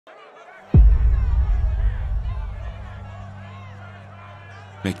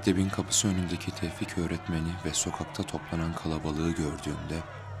Mektebin kapısı önündeki Tevfik öğretmeni ve sokakta toplanan kalabalığı gördüğümde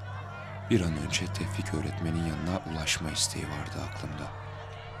bir an önce Tevfik öğretmenin yanına ulaşma isteği vardı aklımda.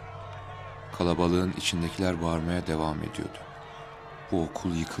 Kalabalığın içindekiler bağırmaya devam ediyordu. Bu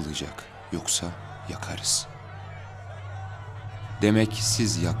okul yıkılacak, yoksa yakarız. Demek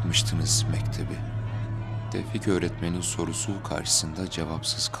siz yakmıştınız mektebi. Tevfik öğretmenin sorusu karşısında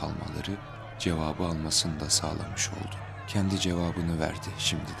cevapsız kalmaları, cevabı almasını da sağlamış oldu. Kendi cevabını verdi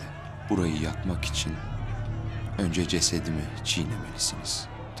şimdi de. Burayı yakmak için önce cesedimi çiğnemelisiniz.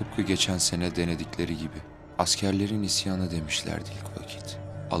 Tıpkı geçen sene denedikleri gibi. Askerlerin isyanı demişlerdi ilk vakit.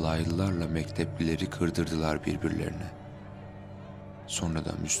 Alaylılarla mekteplileri kırdırdılar birbirlerine. Sonra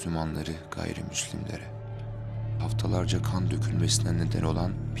da Müslümanları gayrimüslimlere. Haftalarca kan dökülmesine neden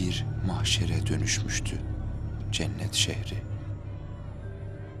olan bir mahşere dönüşmüştü cennet şehri.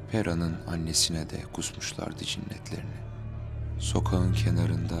 Pera'nın annesine de kusmuşlardı cinnetlerini. Sokağın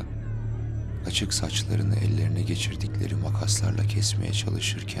kenarında açık saçlarını ellerine geçirdikleri makaslarla kesmeye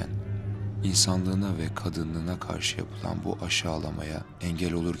çalışırken, insanlığına ve kadınlığına karşı yapılan bu aşağılamaya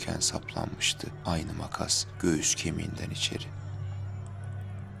engel olurken saplanmıştı aynı makas göğüs kemiğinden içeri.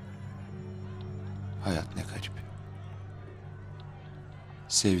 Hayat ne garip.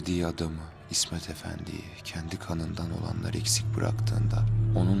 Sevdiği adamı, İsmet Efendi'yi, kendi kanından olanlar eksik bıraktığında,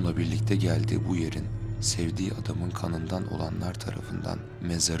 onunla birlikte geldiği bu yerin sevdiği adamın kanından olanlar tarafından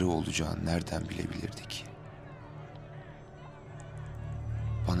mezarı olacağını nereden bilebilirdi ki?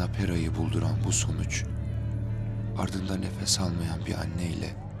 Bana Pera'yı bulduran bu sonuç, ardında nefes almayan bir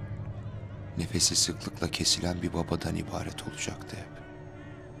anneyle, nefesi sıklıkla kesilen bir babadan ibaret olacaktı hep.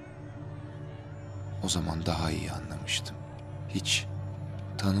 O zaman daha iyi anlamıştım. Hiç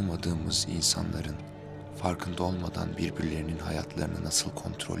tanımadığımız insanların farkında olmadan birbirlerinin hayatlarını nasıl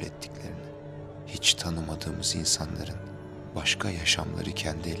kontrol ettiklerini, hiç tanımadığımız insanların başka yaşamları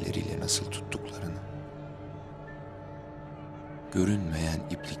kendi elleriyle nasıl tuttuklarını. Görünmeyen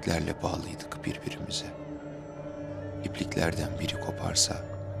ipliklerle bağlıydık birbirimize. İpliklerden biri koparsa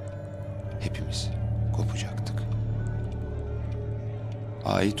hepimiz kopacaktık.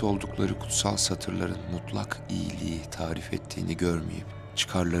 Ait oldukları kutsal satırların mutlak iyiliği tarif ettiğini görmeyip,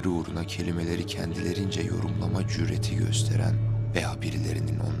 çıkarları uğruna kelimeleri kendilerince yorumlama cüreti gösteren veya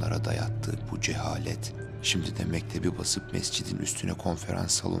birilerinin onlara dayattığı bu cehalet, şimdi de mektebi basıp mescidin üstüne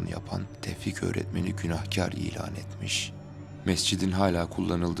konferans salonu yapan Tevfik öğretmeni günahkar ilan etmiş. Mescidin hala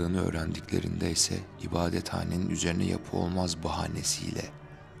kullanıldığını öğrendiklerinde ise ibadethanenin üzerine yapı olmaz bahanesiyle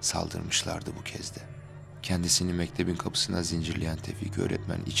saldırmışlardı bu kez de. Kendisini mektebin kapısına zincirleyen Tevfik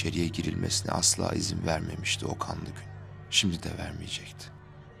öğretmen içeriye girilmesine asla izin vermemişti o kanlı gün. Şimdi de vermeyecekti.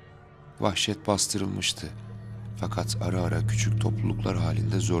 Vahşet bastırılmıştı. Fakat ara ara küçük topluluklar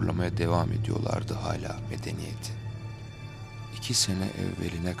halinde zorlamaya devam ediyorlardı hala medeniyeti. 2 sene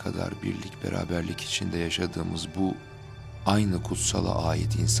evveline kadar birlik beraberlik içinde yaşadığımız bu aynı kutsala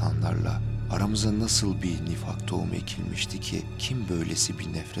ait insanlarla aramıza nasıl bir nifak tohumu ekilmişti ki, kim böylesi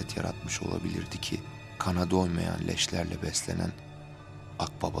bir nefret yaratmış olabilirdi ki, kana doymayan leşlerle beslenen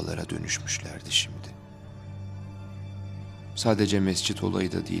akbabalara dönüşmüşlerdi şimdi. Sadece mescit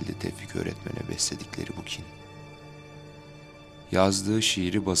olayı da değildi Tevfik öğretmene besledikleri bu kin. Yazdığı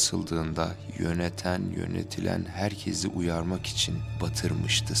şiiri basıldığında yöneten, yönetilen herkesi uyarmak için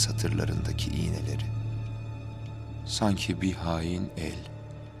batırmıştı satırlarındaki iğneleri. Sanki bir hain el,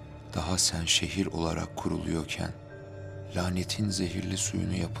 daha sen şehir olarak kuruluyorken, lanetin zehirli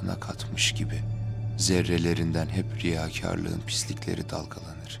suyunu yapına katmış gibi, zerrelerinden hep riyakarlığın pislikleri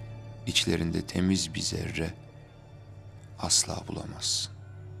dalgalanır. İçlerinde temiz bir zerre asla bulamazsın.